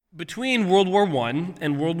Between World War I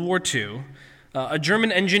and World War II, a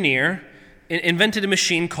German engineer invented a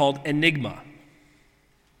machine called Enigma.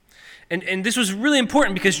 And this was really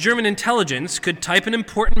important because German intelligence could type an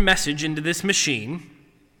important message into this machine,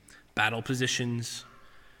 battle positions,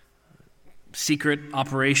 secret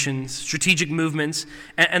operations, strategic movements,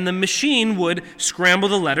 and the machine would scramble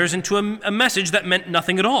the letters into a message that meant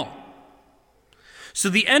nothing at all. So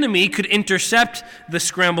the enemy could intercept the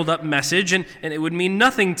scrambled up message and it would mean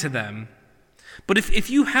nothing to them. But if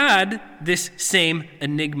you had this same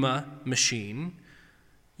Enigma machine,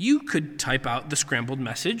 you could type out the scrambled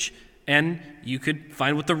message and you could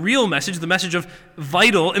find what the real message, the message of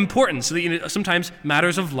vital importance, sometimes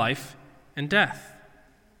matters of life and death.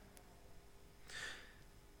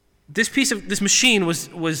 This machine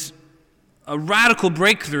was a radical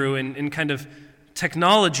breakthrough in kind of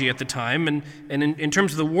technology at the time, and in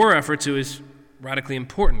terms of the war efforts, it was radically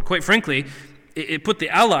important. Quite frankly, it put the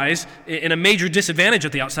Allies in a major disadvantage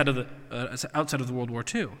at the outside of the World War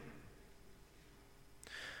II.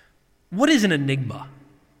 What is an enigma?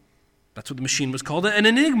 That's what the machine was called. An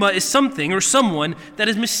enigma is something or someone that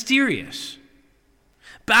is mysterious,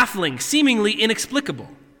 baffling, seemingly inexplicable.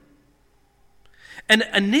 An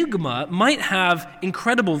enigma might have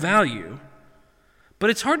incredible value, but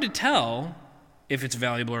it's hard to tell if it's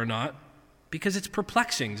valuable or not because it's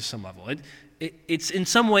perplexing to some level. It's in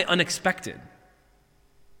some way unexpected.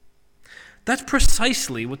 That's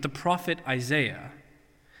precisely what the prophet Isaiah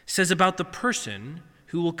says about the person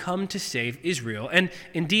who will come to save Israel and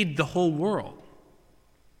indeed the whole world.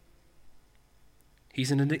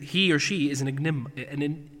 He or she is an enigma.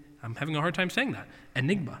 I'm having a hard time saying that.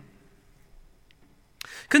 Enigma.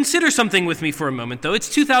 Consider something with me for a moment, though. It's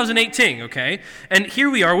 2018, okay? And here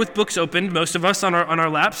we are with books opened, most of us on our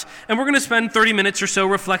laps, and we're going to spend 30 minutes or so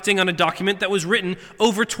reflecting on a document that was written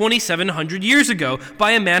over 2,700 years ago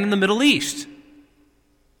by a man in the Middle East.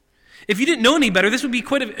 If you didn't know any better, this would be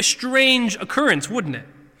quite a strange occurrence, wouldn't it?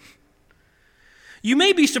 You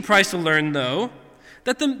may be surprised to learn, though,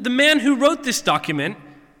 that the man who wrote this document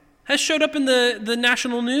has showed up in the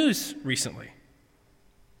national news recently.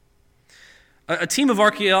 A team of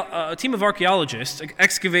archaeologists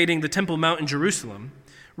excavating the Temple Mount in Jerusalem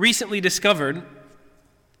recently discovered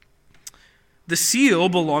the seal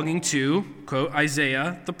belonging to, quote,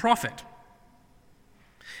 Isaiah the prophet.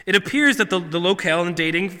 It appears that the locale and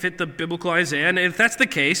dating fit the biblical Isaiah, and if that's the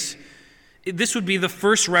case, this would be the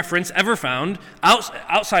first reference ever found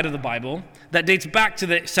outside of the Bible that dates back to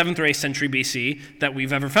the 7th or 8th century BC that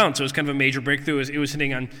we've ever found. So it's kind of a major breakthrough. It was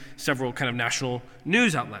hitting on several kind of national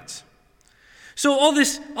news outlets. So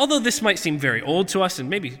although this might seem very old to us and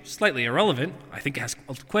maybe slightly irrelevant, I think it has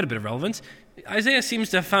quite a bit of relevance, Isaiah seems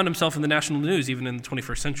to have found himself in the national news even in the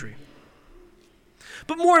 21st century.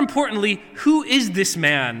 But more importantly, who is this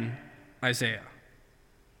man, Isaiah?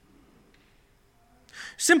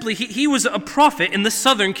 Simply, he was a prophet in the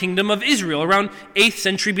southern kingdom of Israel around 8th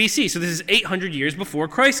century BC, so this is 800 years before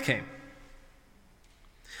Christ came.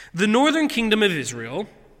 The northern kingdom of Israel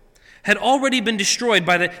had already been destroyed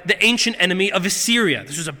by the ancient enemy of Assyria.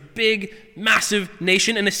 This was a big, massive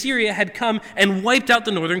nation, and Assyria had come and wiped out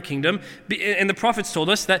the northern kingdom. And the prophets told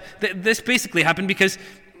us that this basically happened because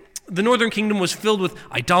the northern kingdom was filled with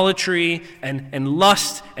idolatry and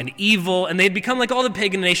lust and evil, and they had become like all the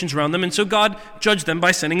pagan nations around them, and so God judged them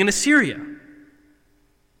by sending in Assyria.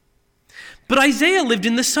 But Isaiah lived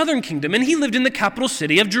in the southern kingdom, and he lived in the capital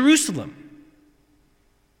city of Jerusalem.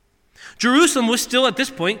 Jerusalem was still, at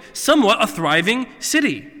this point, somewhat a thriving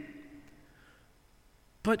city.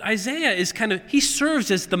 But Isaiah he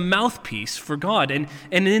serves as the mouthpiece for God. And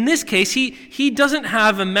in this case, he doesn't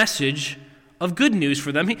have a message of good news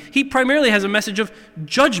for them. He primarily has a message of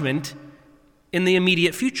judgment in the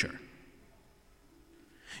immediate future.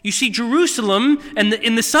 You see, Jerusalem and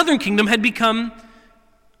in the southern kingdom had become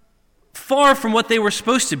far from what they were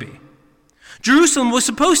supposed to be. Jerusalem was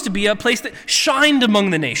supposed to be a place that shined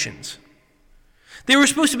among the nations. They were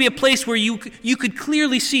supposed to be a place where you could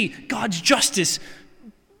clearly see God's justice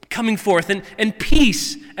coming forth, and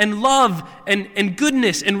peace, and love, and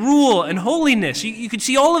goodness, and rule, and holiness. You could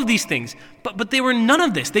see all of these things, but they were none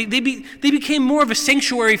of this. They became more of a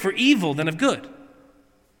sanctuary for evil than of good.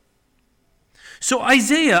 So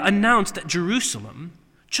Isaiah announced that Jerusalem,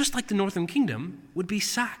 just like the northern kingdom, would be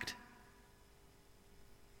sacked.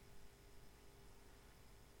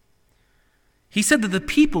 He said that the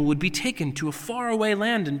people would be taken to a faraway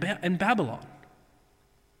land in Babylon.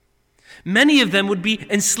 Many of them would be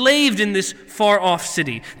enslaved in this far-off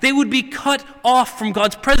city. They would be cut off from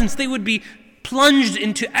God's presence. They would be plunged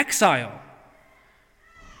into exile.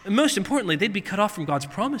 And most importantly, they'd be cut off from God's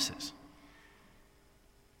promises.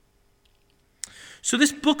 So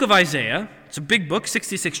this book of Isaiah, it's a big book,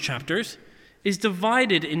 66 chapters, is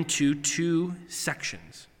divided into two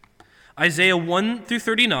sections. Isaiah 1 through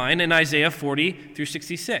 39 and Isaiah 40 through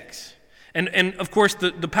 66. And of course,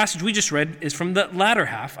 the passage we just read is from the latter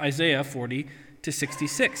half, Isaiah 40 to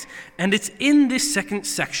 66. And it's in this second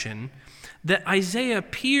section that Isaiah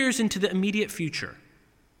peers into the immediate future,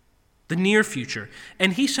 the near future.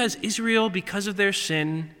 And he says Israel, because of their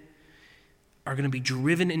sin, are going to be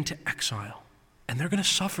driven into exile. And they're going to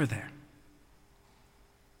suffer there.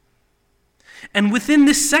 And within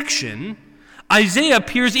this section, Isaiah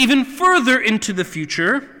peers even further into the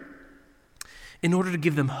future in order to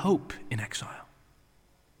give them hope in exile.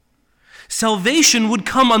 Salvation would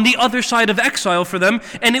come on the other side of exile for them,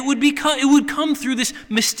 and it would come through this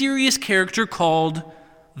mysterious character called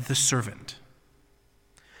the servant.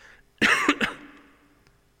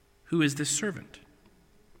 Who is this servant?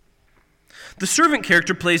 The servant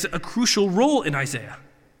character plays a crucial role in Isaiah.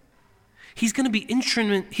 He's going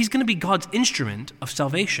to be God's instrument of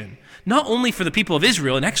salvation, not only for the people of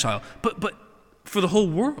Israel in exile, but for the whole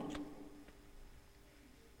world.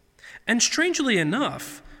 And strangely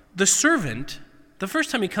enough, the servant, the first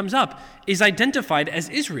time he comes up, is identified as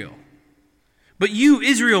Israel. But you,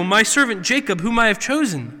 Israel, my servant Jacob, whom I have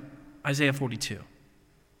chosen, Isaiah 42.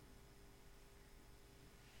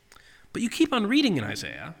 But you keep on reading in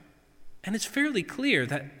Isaiah, and it's fairly clear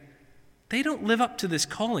that they don't live up to this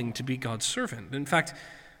calling to be God's servant. In fact,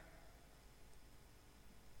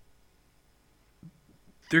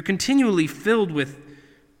 they're continually filled with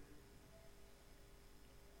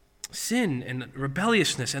sin and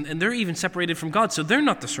rebelliousness, and they're even separated from God, so they're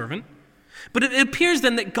not the servant. But it appears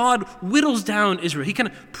then that God whittles down Israel. He kind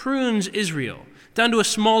of prunes Israel down to a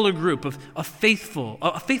smaller group of a faithful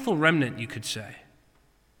remnant, you could say.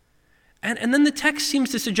 And then the text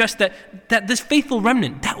seems to suggest that this faithful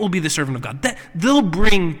remnant, that will be the servant of God, that they'll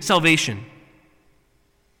bring salvation.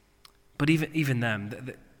 But even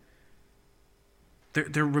them,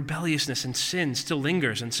 their rebelliousness and sin still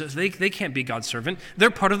lingers, and so they can't be God's servant.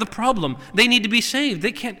 They're part of the problem. They need to be saved.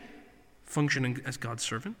 They can't function as God's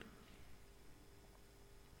servant.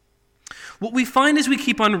 What we find as we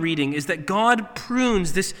keep on reading is that God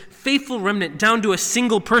prunes this faithful remnant down to a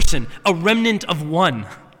single person, a remnant of one.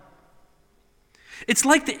 It's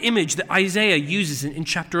like the image that Isaiah uses in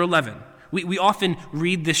chapter 11. We often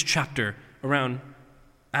read this chapter around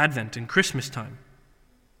Advent and Christmas time.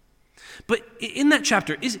 But in that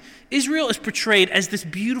chapter, Israel is portrayed as this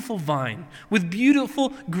beautiful vine with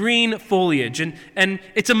beautiful green foliage. And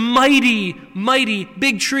it's a mighty, mighty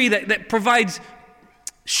big tree that provides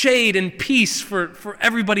shade and peace for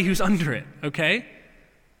everybody who's under it, okay?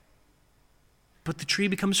 But the tree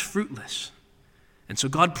becomes fruitless. And so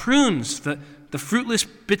God prunes the fruitless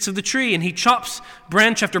bits of the tree, and he chops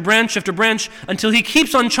branch after branch after branch until he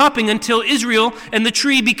keeps on chopping until Israel and the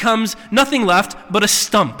tree becomes nothing left but a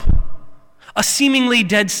stump, a seemingly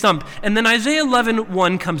dead stump. And then Isaiah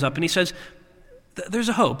 11:1 comes up and he says, there's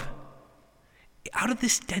a hope. Out of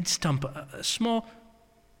this dead stump, a small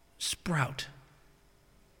sprout,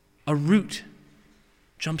 a root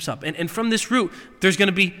jumps up. And from this root, there's going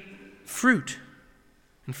to be fruit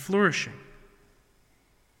and flourishing.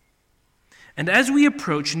 And as we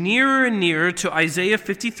approach nearer and nearer to Isaiah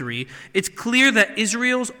 53, it's clear that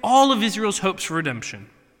all of Israel's hopes for redemption,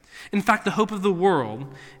 in fact, the hope of the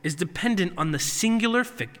world, is dependent on the singular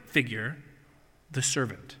figure, the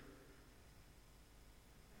servant.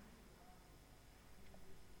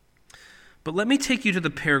 But let me take you to the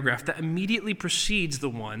paragraph that immediately precedes the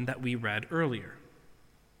one that we read earlier.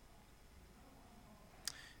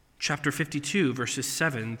 Chapter 52, verses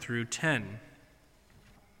 7 through 10.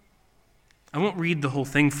 I won't read the whole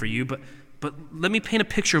thing for you, but let me paint a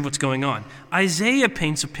picture of what's going on. Isaiah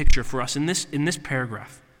paints a picture for us in this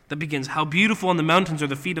paragraph that begins, "How beautiful on the mountains are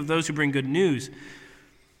the feet of those who bring good news."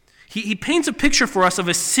 He paints a picture for us of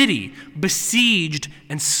a city besieged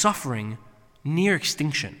and suffering near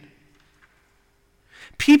extinction.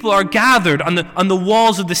 People are gathered on the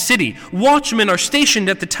walls of the city. Watchmen are stationed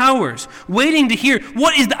at the towers, waiting to hear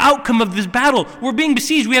what is the outcome of this battle. We're being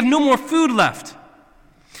besieged. We have no more food left.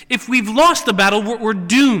 If we've lost the battle, we're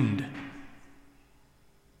doomed.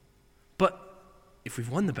 But if we've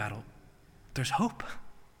won the battle, there's hope.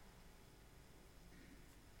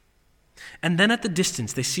 And then at the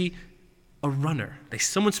distance, they see a runner.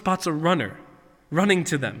 Someone spots a runner running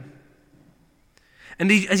to them.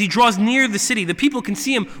 And as he draws near the city, the people can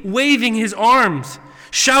see him waving his arms,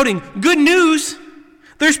 shouting, "Good news!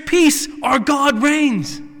 There's peace! Our God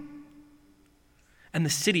reigns!" And the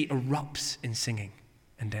city erupts in singing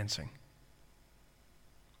and dancing.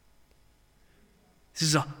 This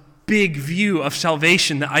is a big view of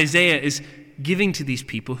salvation that Isaiah is giving to these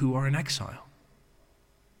people who are in exile.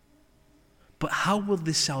 But how will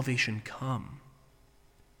this salvation come?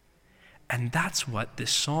 And that's what this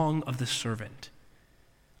song of the servant,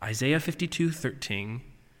 Isaiah 52:13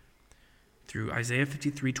 through Isaiah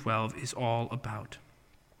 53:12, is all about.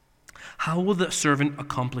 How will the servant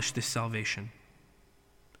accomplish this salvation?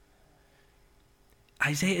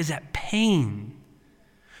 Isaiah is at pain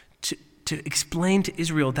to explain to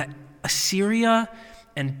Israel that Assyria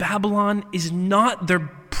and Babylon is not their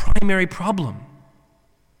primary problem.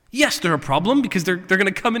 Yes, they're a problem because they're going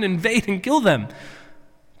to come and invade and kill them.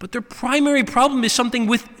 But their primary problem is something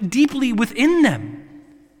deeply within them.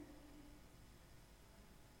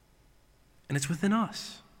 And it's within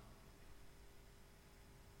us.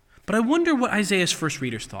 But I wonder what Isaiah's first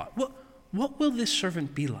readers thought. What will this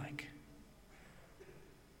servant be like?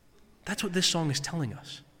 That's what this song is telling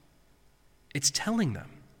us. It's telling them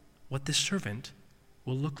what this servant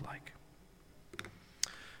will look like.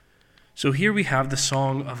 So here we have the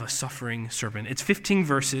song of a suffering servant. It's 15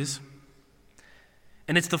 verses,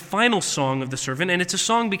 and it's the final song of the servant, and it's a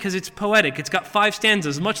song because it's poetic. It's got 5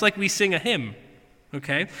 stanzas, much like we sing a hymn,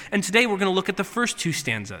 okay? And today we're going to look at the first 2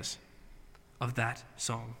 stanzas of that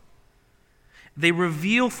song. They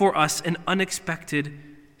reveal for us an unexpected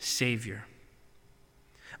Savior,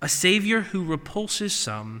 a Savior who repulses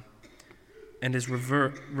some and is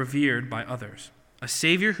revered by others. A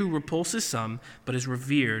Savior who repulses some, but is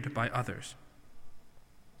revered by others.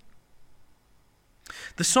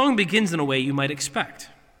 The song begins in a way you might expect.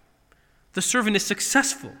 The servant is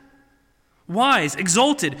successful, wise,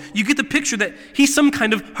 exalted. You get the picture that he's some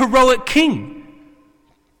kind of heroic king.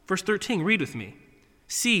 Verse 13, read with me.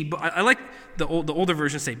 See, I like the older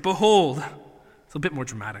version say, behold. It's a bit more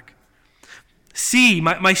dramatic. See,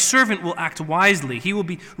 my servant will act wisely. He will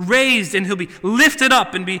be raised and he'll be lifted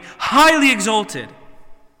up and be highly exalted.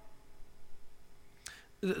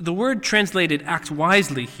 The word translated act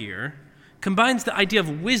wisely here combines the idea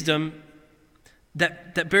of wisdom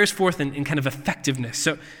that bears forth in kind of effectiveness.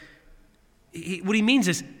 So what he means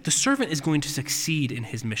is the servant is going to succeed in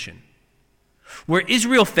his mission. Where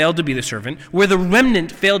Israel failed to be the servant, where the remnant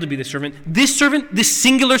failed to be the servant, this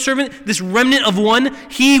singular servant, this remnant of one,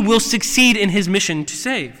 he will succeed in his mission to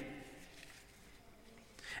save.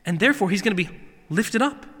 And therefore, he's going to be lifted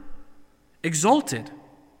up, exalted.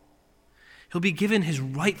 He'll be given his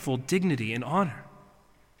rightful dignity and honor.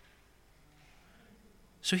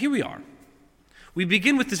 So here we are. We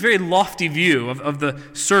begin with this very lofty view of the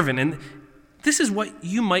servant, and this is what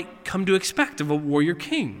you might come to expect of a warrior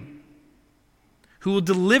king, who will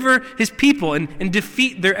deliver his people and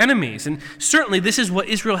defeat their enemies. And certainly this is what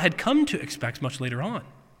Israel had come to expect much later on.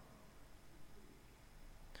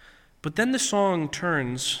 But then the song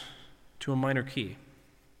turns to a minor key.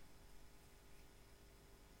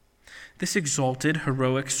 This exalted,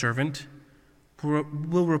 heroic servant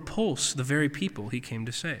will repulse the very people he came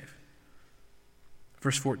to save.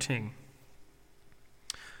 Verse 14.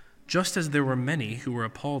 Just as there were many who were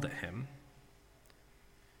appalled at him,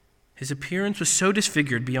 his appearance was so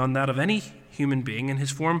disfigured beyond that of any human being, and his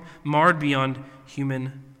form marred beyond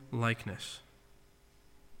human likeness.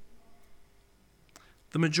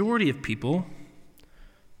 The majority of people,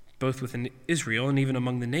 both within Israel and even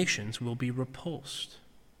among the nations, will be repelled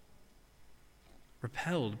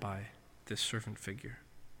by this servant figure.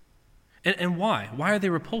 And why? Why are they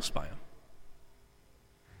repulsed by him?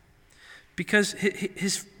 Because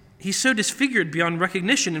he's so disfigured beyond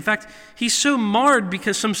recognition. In fact, he's so marred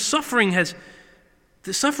because the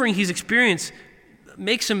suffering he's experienced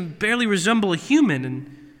makes him barely resemble a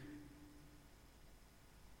human,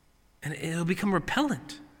 and it'll become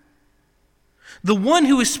repellent. The one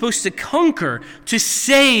who is supposed to conquer, to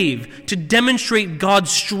save, to demonstrate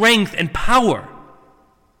God's strength and power,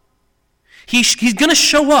 he's going to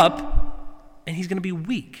show up and he's going to be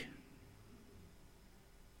weak.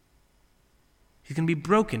 He's going to be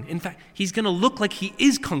broken. In fact, he's going to look like he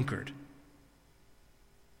is conquered.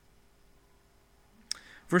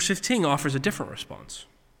 Verse 15 offers a different response.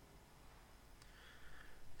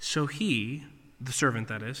 So he, the servant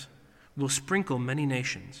that is, will sprinkle many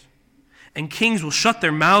nations, and kings will shut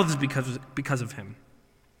their mouths because of him.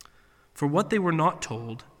 For what they were not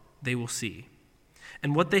told, they will see,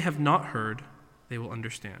 and what they have not heard, they will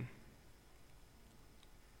understand.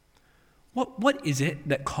 What is it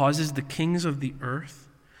that causes the kings of the earth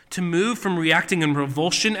to move from reacting in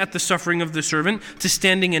revulsion at the suffering of the servant to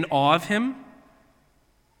standing in awe of him?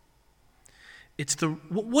 It's the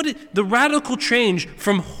radical change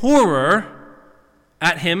from horror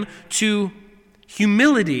at him to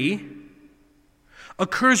humility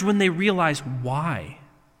occurs when they realize why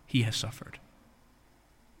he has suffered.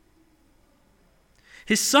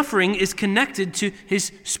 His suffering is connected to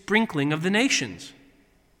his sprinkling of the nations.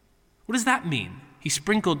 What does that mean? He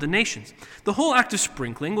sprinkled the nations. The whole act of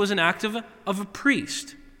sprinkling was an act of a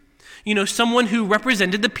priest. Someone who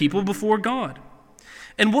represented the people before God.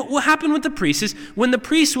 And what will happen with the priest is when the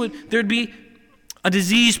priest there'd be a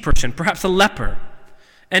diseased person, perhaps a leper.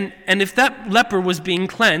 And if that leper was being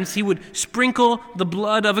cleansed, he would sprinkle the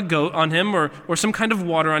blood of a goat on him or some kind of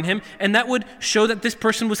water on him, and that would show that this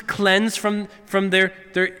person was cleansed from their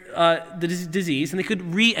disease, and they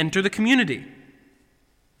could re-enter the community.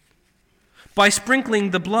 By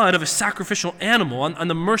sprinkling the blood of a sacrificial animal on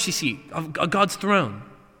the mercy seat of God's throne,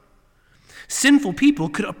 sinful people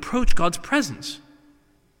could approach God's presence.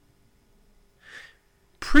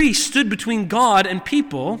 Priests stood between God and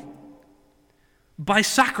people by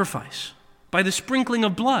sacrifice, by the sprinkling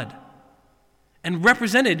of blood, and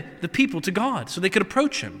represented the people to God so they could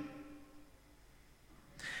approach him.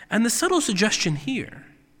 And the subtle suggestion here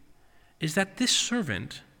is that this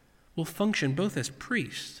servant will function both as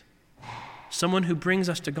priest, someone who brings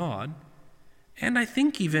us to God, and I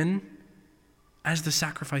think even as the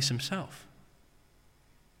sacrifice himself.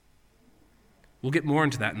 We'll get more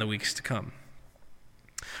into that in the weeks to come.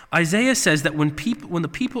 Isaiah says that when the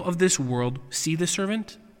people of this world see the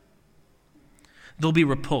servant, they'll be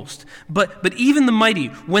repulsed. But even the mighty,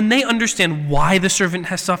 when they understand why the servant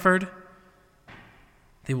has suffered,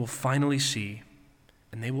 they will finally see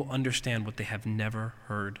and they will understand what they have never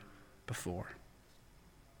heard before.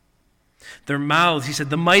 Their mouths, he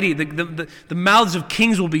said, the mighty, the mouths of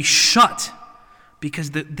kings will be shut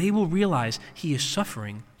because they will realize he is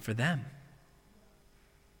suffering for them.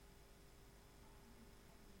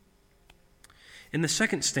 In the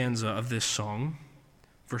second stanza of this song,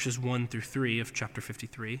 verses 1 through 3 of chapter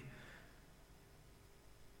 53,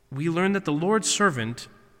 we learn that the Lord's servant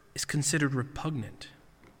is considered repugnant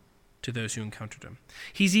to those who encountered him.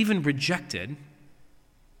 He's even rejected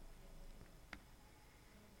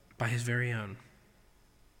by his very own.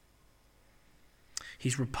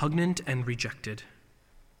 He's repugnant and rejected.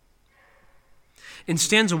 In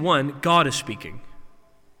stanza 1, God is speaking.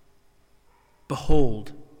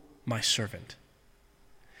 Behold, my servant.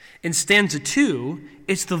 In stanza 2,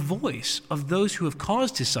 it's the voice of those who have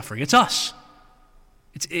caused his suffering. It's us.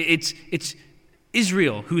 It's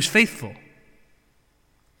Israel who is faithful.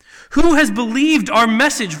 Who has believed our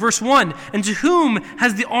message, verse 1, and to whom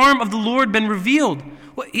has the arm of the Lord been revealed?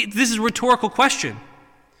 Well, this is a rhetorical question.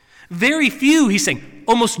 Very few, he's saying,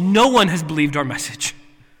 almost no one has believed our message.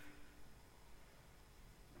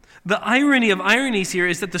 The irony of ironies here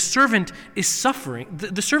is that the servant is suffering.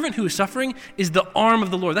 The servant who is suffering is the arm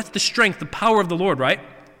of the Lord. That's the strength, the power of the Lord, right?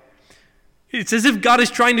 It's as if God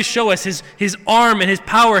is trying to show us his arm and his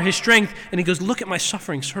power, his strength, and he goes, look at my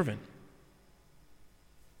suffering servant.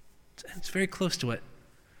 It's very close to what,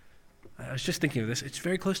 I was just thinking of this, it's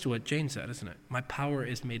very close to what Jane said, isn't it? My power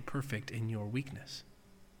is made perfect in your weakness.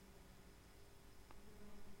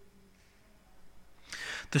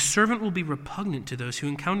 The servant will be repugnant to those who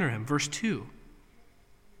encounter him. Verse 2.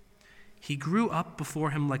 He grew up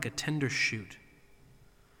before him like a tender shoot,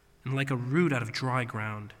 and like a root out of dry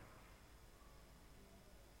ground.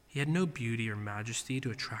 He had no beauty or majesty to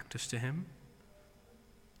attract us to him.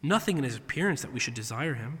 Nothing in his appearance that we should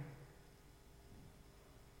desire him.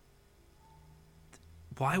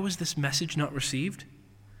 Why was this message not received?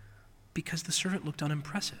 Because the servant looked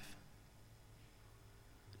unimpressive.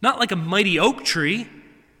 Not like a mighty oak tree,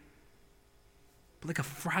 but like a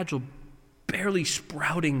fragile, barely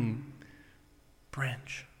sprouting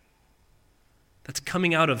branch that's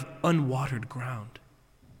coming out of unwatered ground.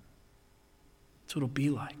 That's what it'll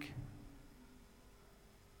be like.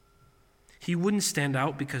 He wouldn't stand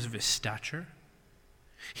out because of his stature.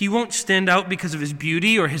 He won't stand out because of his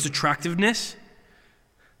beauty or his attractiveness.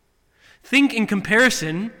 Think in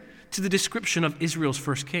comparison to the description of Israel's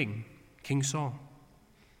first king, King Saul.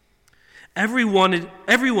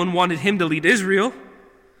 Everyone wanted him to lead Israel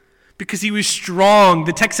because he was strong.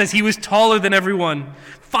 The text says he was taller than everyone,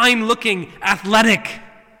 fine-looking, athletic.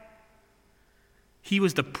 He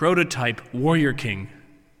was the prototype warrior king.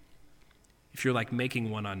 If you're like making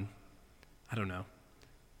one on, I don't know,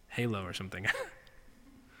 Halo or something.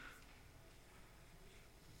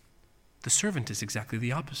 The servant is exactly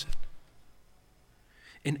the opposite.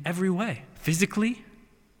 In every way, physically,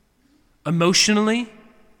 emotionally,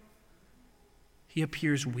 he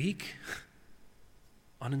appears weak,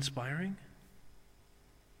 uninspiring.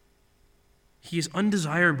 He is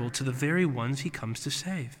undesirable to the very ones he comes to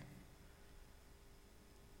save.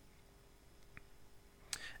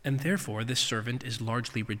 And therefore, this servant is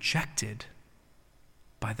largely rejected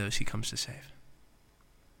by those he comes to save.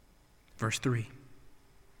 Verse 3.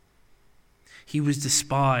 He was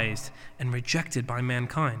despised and rejected by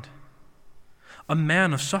mankind, a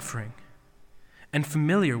man of suffering and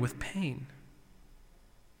familiar with pain.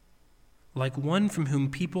 Like one from whom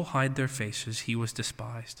people hide their faces, he was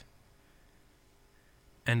despised,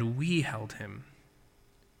 and we held him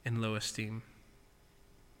in low esteem.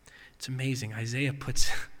 It's amazing. Isaiah puts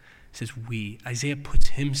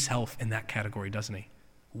himself in that category, doesn't he?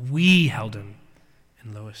 We held him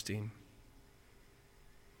in low esteem.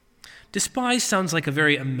 Despise sounds like a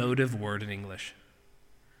very emotive word in English.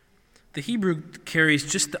 The Hebrew carries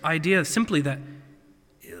just the idea simply that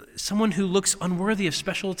someone who looks unworthy of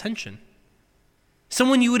special attention,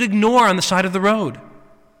 someone you would ignore on the side of the road.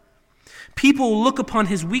 People will look upon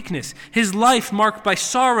his weakness, his life marked by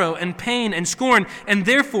sorrow and pain and scorn, and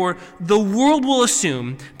therefore the world will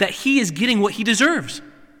assume that he is getting what he deserves.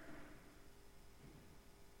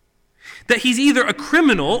 That he's either a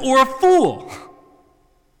criminal or a fool.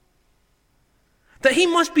 That he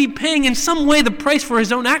must be paying in some way the price for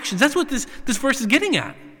his own actions. That's what this verse is getting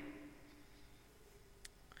at.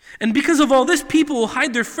 And because of all this, people will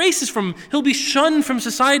hide their faces from him. He'll be shunned from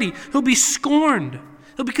society. He'll be scorned.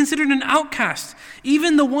 He'll be considered an outcast.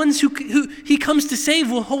 Even the ones who he comes to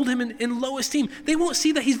save will hold him in low esteem. They won't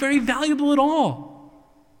see that he's very valuable at all.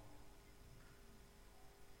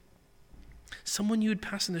 Someone you would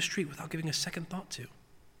pass in the street without giving a second thought to.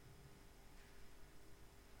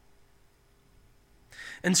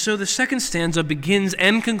 And so the second stanza begins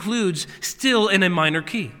and concludes still in a minor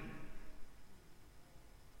key.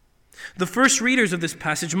 The first readers of this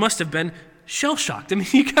passage must have been shell-shocked. I mean,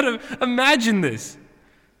 you got to imagine this.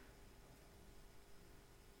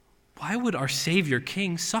 Why would our Savior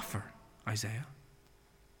King suffer, Isaiah?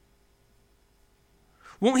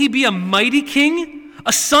 Won't he be a mighty king,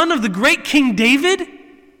 a son of the great King David?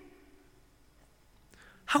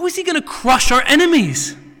 How is he going to crush our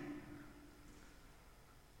enemies?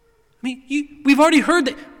 I mean, we've already heard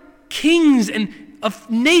that kings and of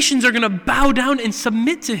nations are going to bow down and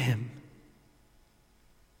submit to him.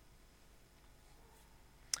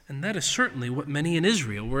 And that is certainly what many in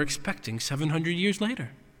Israel were expecting 700 years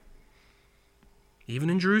later, even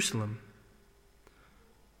in Jerusalem.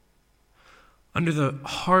 Under the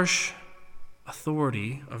harsh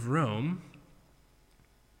authority of Rome,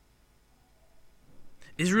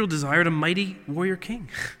 Israel desired a mighty warrior king.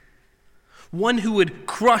 One who would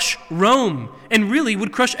crush Rome and really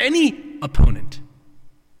would crush any opponent.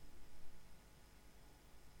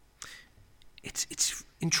 It's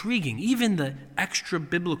intriguing. Even the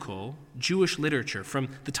extra-biblical Jewish literature from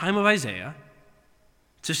the time of Isaiah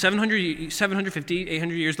to 750,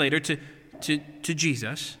 800 years later to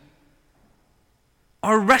Jesus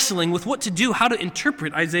are wrestling with what to do, how to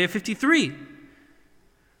interpret Isaiah 53.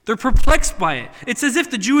 They're perplexed by it. It's as if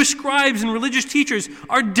the Jewish scribes and religious teachers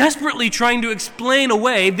are desperately trying to explain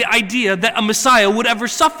away the idea that a Messiah would ever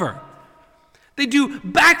suffer. They do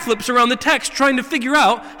backflips around the text trying to figure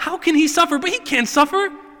out how can he suffer, but he can't suffer.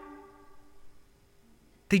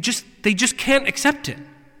 They just can't accept it.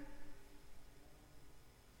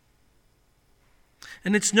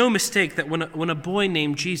 And it's no mistake that when a boy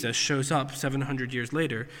named Jesus shows up 700 years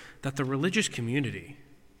later, that the religious community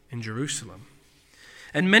in Jerusalem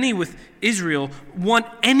and many with Israel want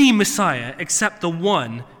any Messiah except the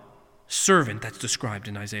one servant that's described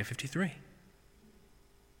in Isaiah 53.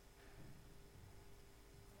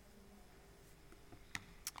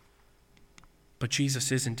 But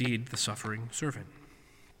Jesus is indeed the suffering servant.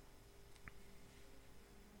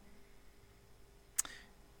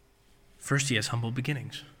 First, he has humble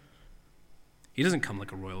beginnings. He doesn't come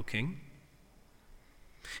like a royal king.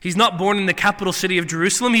 He's not born in the capital city of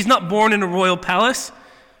Jerusalem. He's not born in a royal palace.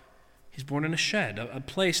 He's born in a shed, a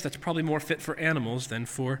place that's probably more fit for animals than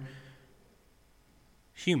for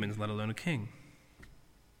humans, let alone a king.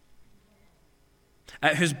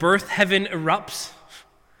 At his birth, heaven erupts.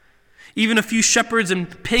 Even a few shepherds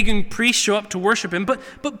and pagan priests show up to worship him,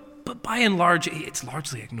 but by and large, it's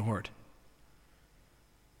largely ignored.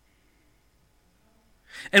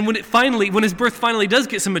 And when his birth finally does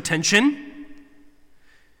get some attention,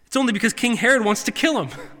 it's only because King Herod wants to kill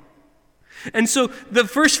him. And so the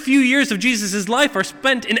first few years of Jesus' life are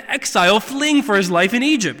spent in exile, fleeing for his life in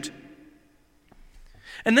Egypt.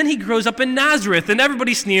 And then he grows up in Nazareth, and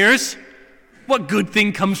everybody sneers. What good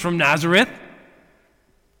thing comes from Nazareth?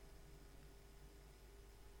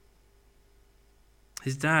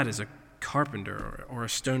 His dad is a carpenter or a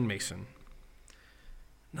stonemason.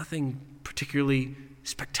 Nothing particularly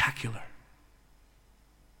spectacular.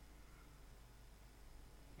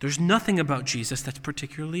 There's nothing about Jesus that's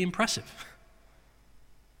particularly impressive.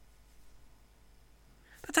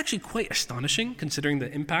 actually quite astonishing considering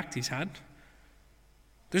the impact he's had.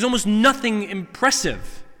 There's almost nothing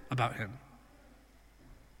impressive about him.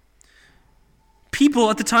 People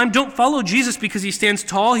at the time don't follow Jesus because he stands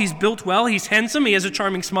tall, he's built well, he's handsome, he has a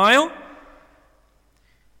charming smile.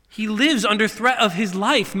 He lives under threat of his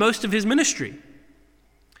life most of his ministry.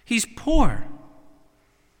 He's poor.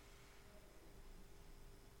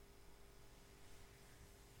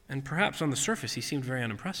 And perhaps on the surface, he seemed very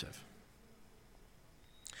unimpressive.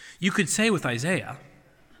 You could say with Isaiah,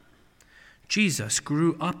 Jesus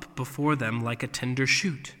grew up before them like a tender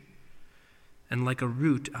shoot and like a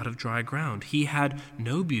root out of dry ground. He had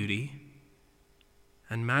no beauty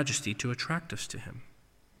and majesty to attract us to him.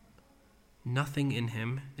 Nothing in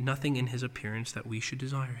him, nothing in his appearance that we should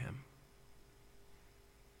desire him.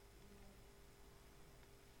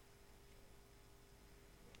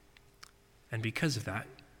 And because of that,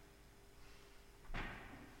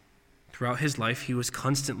 throughout his life, he was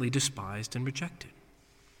constantly despised and rejected.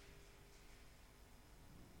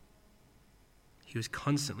 He was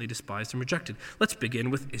constantly despised and rejected. Let's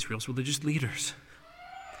begin with Israel's religious leaders.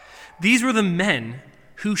 These were the men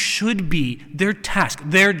who should be their task,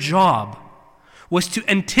 their job, was to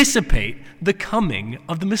anticipate the coming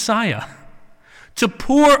of the Messiah, to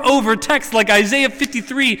pore over texts like Isaiah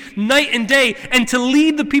 53 night and day, and to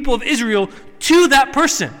lead the people of Israel to that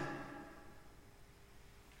person.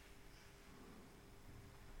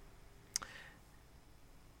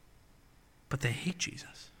 But they hate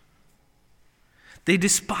Jesus. They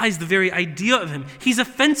despise the very idea of him. He's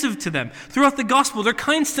offensive to them. Throughout the gospel, they're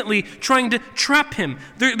constantly trying to trap him.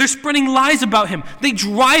 They're spreading lies about him. They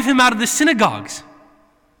drive him out of the synagogues.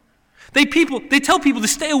 They tell people to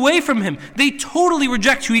stay away from him. They totally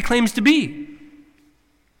reject who he claims to be.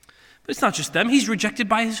 But it's not just them. He's rejected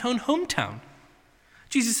by his own hometown.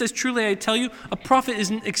 Jesus says, "Truly I tell you, a prophet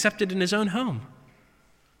isn't accepted in his own home."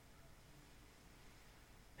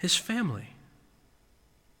 His family,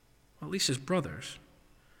 or at least his brothers,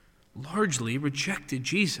 largely rejected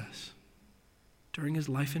Jesus during his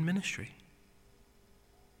life and ministry.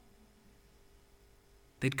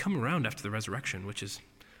 They'd come around after the resurrection, which is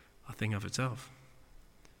a thing of itself.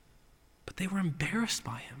 But they were embarrassed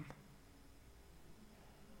by him.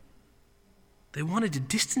 They wanted to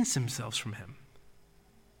distance themselves from him.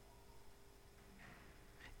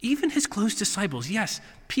 Even his close disciples, yes,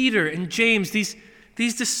 Peter and James, these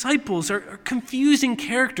disciples are confusing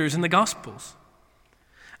characters in the Gospels.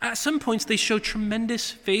 At some points, they show tremendous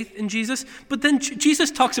faith in Jesus, but then Jesus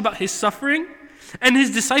talks about his suffering, and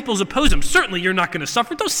his disciples oppose him. Certainly, you're not going to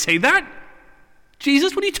suffer. Don't say that.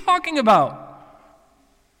 Jesus, what are you talking about?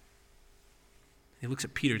 He looks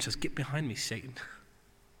at Peter and says, "Get behind me, Satan."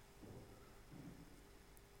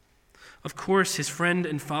 Of course, his friend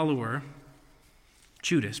and follower,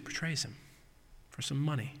 Judas, betrays him for some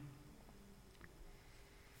money.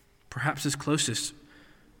 Perhaps his closest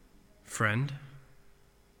friend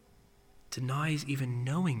denies even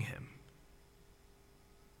knowing him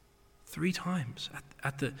 3 times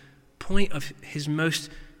at the point of his most,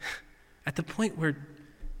 at the point where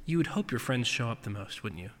you would hope your friends show up the most,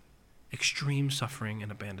 wouldn't you? Extreme suffering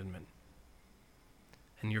and abandonment.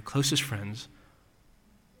 And your closest friends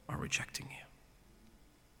are rejecting you.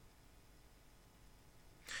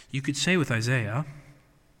 You could say with Isaiah,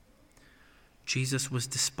 Jesus was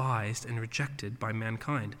despised and rejected by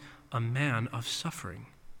mankind, a man of suffering,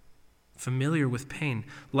 familiar with pain,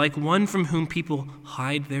 like one from whom people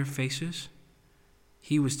hide their faces.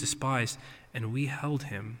 He was despised, and we held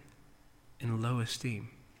him in low esteem.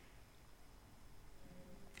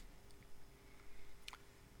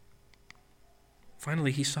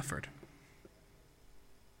 Finally, he suffered.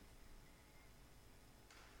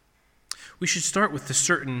 We should start with the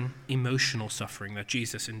certain emotional suffering that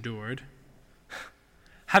Jesus endured.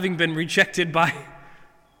 Having been rejected by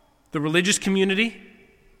the religious community,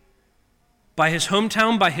 by his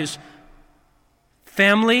hometown, by his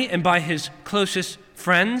family, and by his closest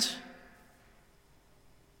friends,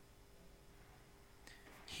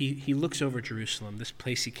 he looks over Jerusalem, this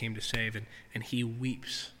place he came to save, and he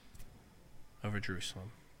weeps over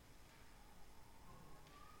Jerusalem.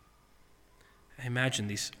 I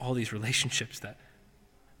imagine all these relationships that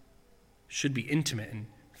should be intimate and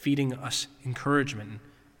feeding us encouragement and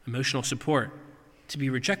emotional support, to be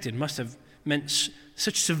rejected must have meant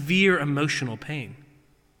such severe emotional pain.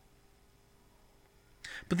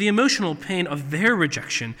 But the emotional pain of their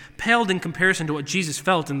rejection paled in comparison to what Jesus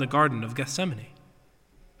felt in the Garden of Gethsemane.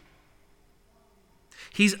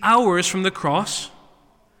 He's hours from the cross,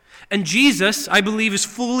 and Jesus, I believe, is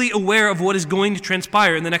fully aware of what is going to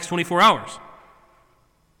transpire in the next 24 hours.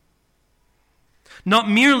 Not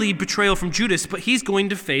merely betrayal from Judas, but he's going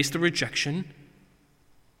to face the rejection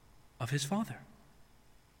of his Father.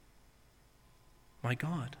 My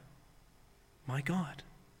God,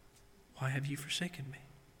 why have you forsaken me?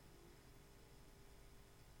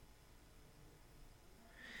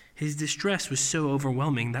 His distress was so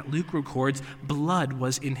overwhelming that Luke records blood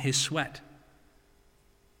was in his sweat.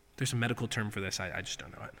 There's a medical term for this, I just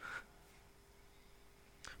don't know it.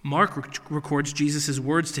 Mark records Jesus'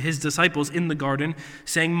 words to his disciples in the garden,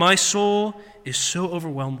 saying, "My soul is so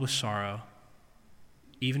overwhelmed with sorrow,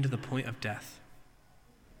 even to the point of death."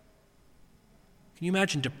 Can you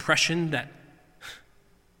imagine depression that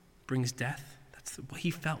brings death? That's what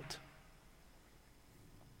he felt.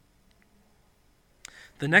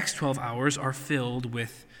 The next 12 hours are filled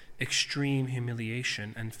with extreme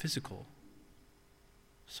humiliation and physical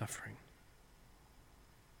suffering.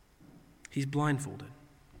 He's blindfolded.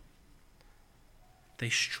 They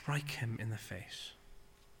strike him in the face.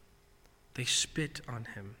 They spit on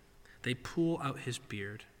him. They pull out his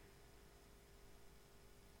beard.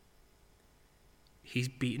 He's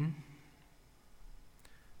beaten,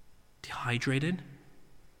 dehydrated,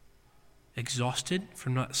 exhausted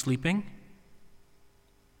from not sleeping.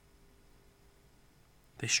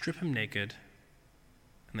 They strip him naked,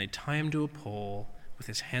 and they tie him to a pole with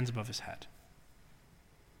his hands above his head.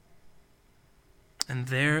 And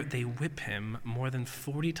there they whip him more than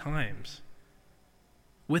 40 times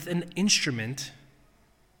with an instrument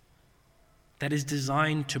that is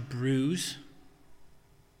designed to bruise,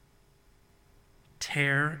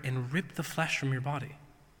 tear, and rip the flesh from your body.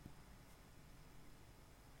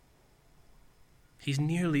 He's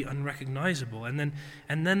nearly unrecognizable. And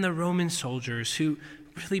then the Roman soldiers, who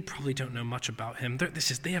really probably don't know much about him,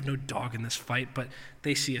 they have no dog in this fight, but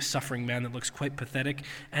they see a suffering man that looks quite pathetic,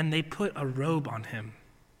 and they put a robe on him.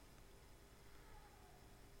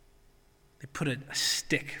 They put a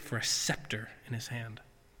stick for a scepter in his hand.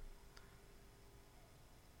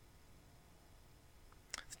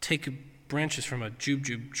 They take branches from a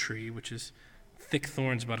jubjub tree, which is thick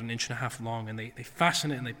thorns about 1.5 inches long, and they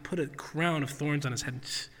fasten it and they put a crown of thorns on his head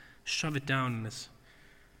and shove it down in his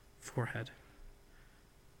forehead.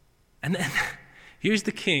 And then here's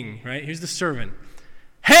the king, right? Here's the servant.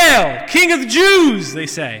 "Hail, King of the Jews," they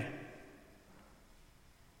say.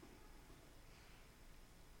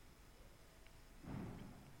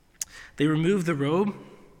 They remove the robe,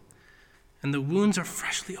 and the wounds are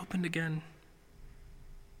freshly opened again.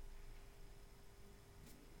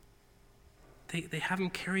 They have him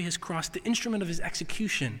carry his cross, the instrument of his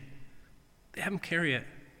execution. They have him carry it.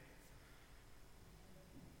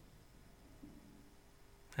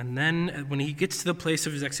 And then when he gets to the place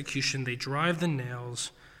of his execution, they drive the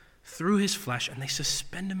nails through his flesh and they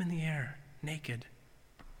suspend him in the air, naked.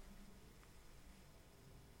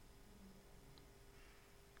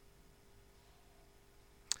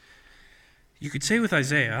 You could say with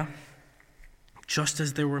Isaiah, just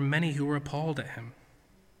as there were many who were appalled at him.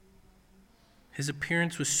 His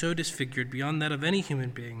appearance was so disfigured beyond that of any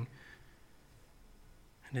human being,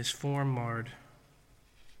 and his form marred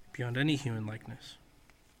beyond any human likeness.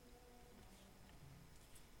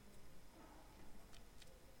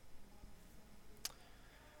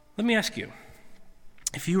 Let me ask you,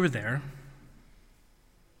 if you were there,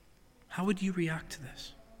 how would you react to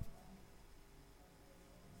this?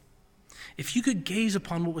 If you could gaze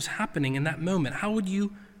upon what was happening in that moment, how would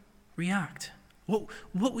you react?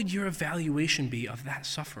 What would your evaluation be of that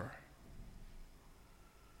sufferer?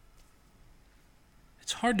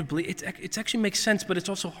 It's hard to believe. It actually makes sense, but it's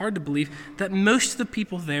also hard to believe that most of the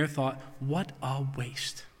people there thought, what a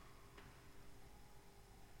waste.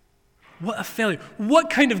 What a failure. What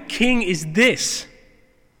kind of king is this?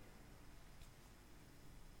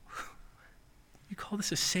 You call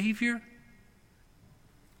this a savior?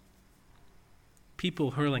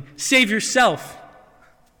 People hurling, "Save yourself."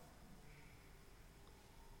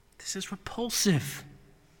 This is repulsive.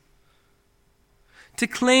 To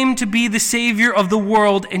claim to be the savior of the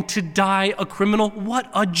world and to die a criminal,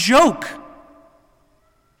 what a joke.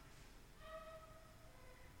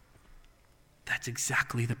 That's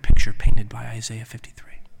exactly the picture painted by Isaiah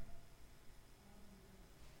 53.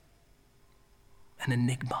 An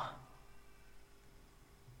enigma.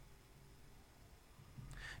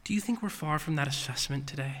 Do you think we're far from that assessment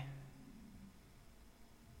today?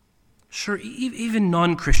 Sure, even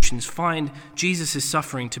non-Christians find Jesus'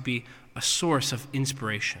 suffering to be a source of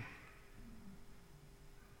inspiration.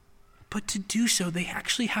 But to do so, they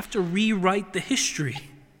actually have to rewrite the history.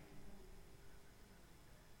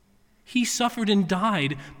 He suffered and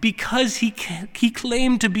died because he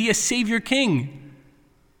claimed to be a savior king.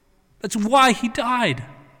 That's why he died.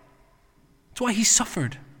 That's why he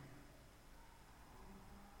suffered.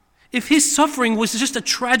 If his suffering was just a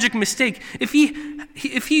tragic mistake, if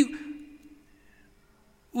he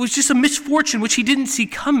was just a misfortune which he didn't see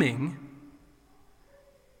coming,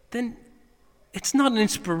 then it's not an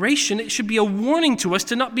inspiration. It should be a warning to us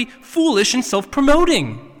to not be foolish and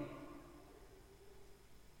self-promoting.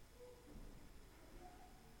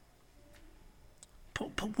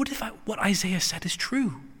 But what if what Isaiah said is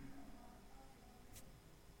true?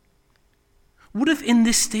 What if in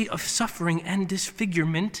this state of suffering and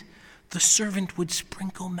disfigurement, the servant would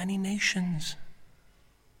sprinkle many nations?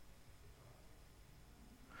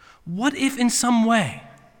 What if in some way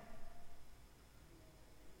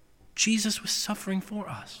Jesus was suffering for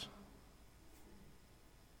us?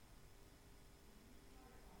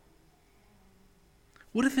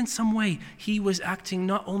 What if in some way he was acting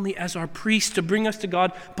not only as our priest to bring us to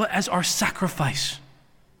God, but as our sacrifice?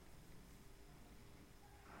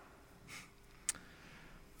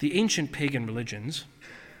 The ancient pagan religions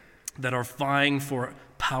that are vying for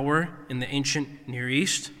power in the ancient Near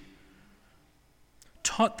East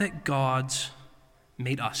taught that gods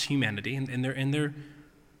made us, humanity, in their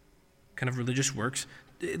kind of religious works.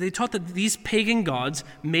 They taught that these pagan gods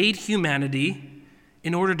made humanity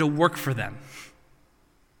in order to work for them.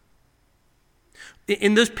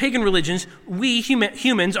 In those pagan religions, we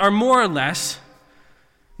humans are more or less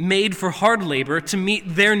made for hard labor to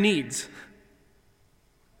meet their needs.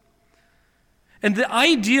 And the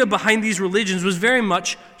idea behind these religions was very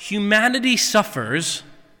much humanity suffers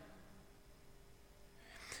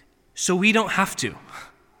so we don't have to.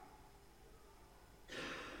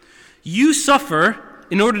 You suffer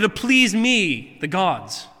in order to please me, the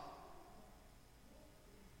gods.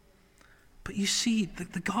 But you see,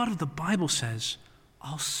 the God of the Bible says,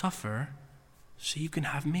 I'll suffer so you can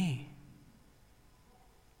have me.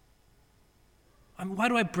 Why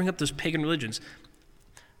do I bring up those pagan religions?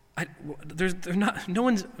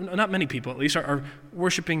 Not many people at least are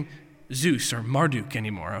worshiping Zeus or Marduk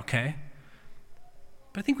anymore, okay?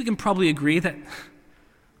 But I think we can probably agree that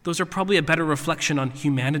those are probably a better reflection on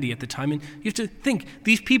humanity at the time. And you have to think,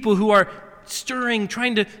 these people who are stirring,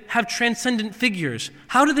 trying to have transcendent figures,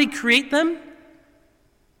 how do they create them?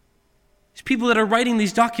 These people that are writing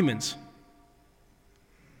these documents,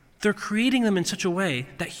 they're creating them in such a way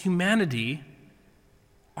that humanity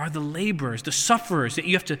are the laborers, the sufferers that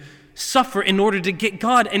you have to suffer in order to get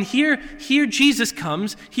God. And here Jesus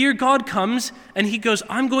comes, here God comes, and he goes,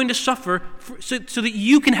 I'm going to suffer so that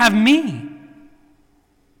you can have me.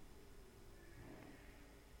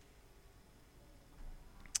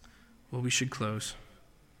 Well, we should close.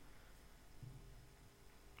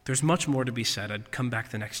 There's much more to be said. I'd come back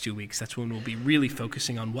the next 2 weeks. That's when we'll be really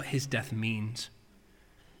focusing on what his death means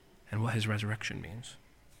and what his resurrection means.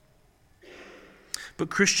 But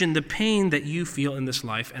Christian, the pain that you feel in this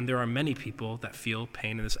life, and there are many people that feel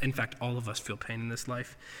pain in this, in fact, all of us feel pain in this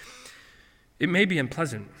life, it may be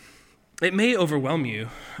unpleasant. It may overwhelm you.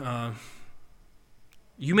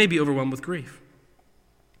 You may be overwhelmed with grief.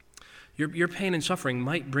 Your pain and suffering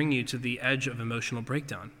might bring you to the edge of emotional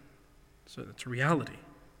breakdown. So that's a reality.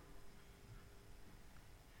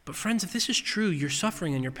 But friends, if this is true, your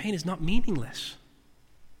suffering and your pain is not meaningless.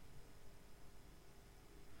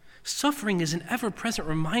 Suffering is an ever-present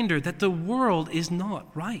reminder that the world is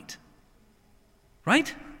not right.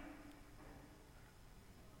 Right?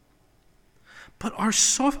 But our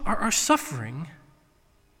suffering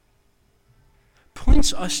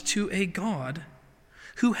points us to a God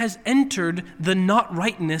who has entered the not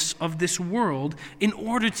rightness of this world in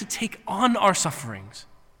order to take on our sufferings,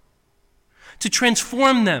 to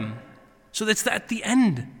transform them so that's at the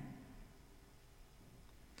end.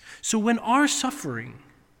 So when our suffering,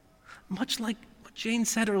 much like what Jane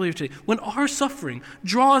said earlier today, when our suffering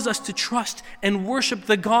draws us to trust and worship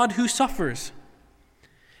the God who suffers,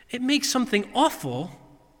 it makes something awful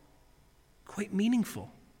quite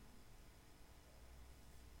meaningful.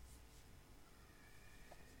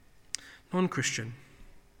 Non-Christian,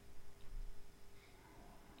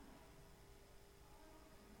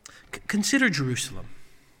 consider Jerusalem.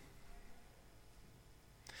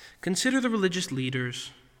 Consider the religious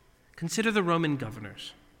leaders. Consider the Roman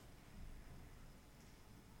governors.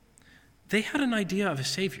 They had an idea of a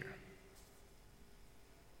Savior.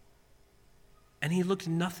 And he looked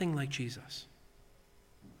nothing like Jesus.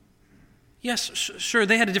 Yes, sure,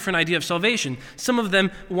 they had a different idea of salvation. Some of them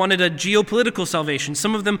wanted a geopolitical salvation.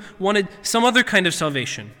 Some of them wanted some other kind of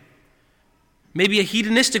salvation. Maybe a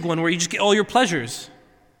hedonistic one where you just get all your pleasures.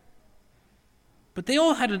 But they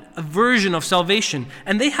all had a version of salvation,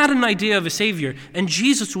 and they had an idea of a Savior, and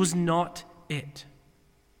Jesus was not it.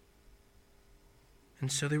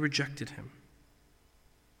 And so they rejected him.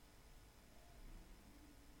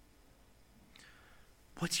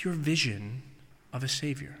 What's your vision of a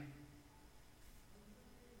Savior?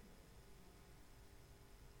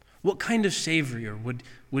 What kind of Savior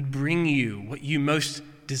would bring you what you most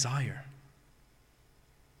desire?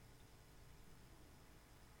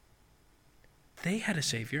 They had a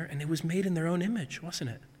Savior, and it was made in their own image,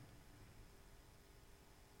 wasn't it?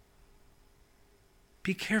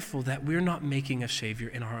 Be careful that we're not making a Savior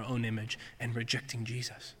in our own image and rejecting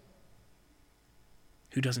Jesus,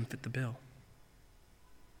 who doesn't fit the bill.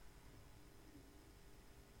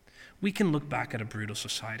 We can look back at a brutal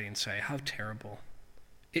society and say, how terrible.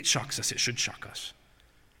 It shocks us. It should shock us.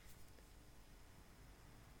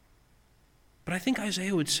 But I think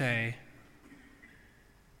Isaiah would say,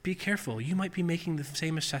 be careful. You might be making the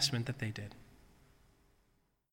same assessment that they did.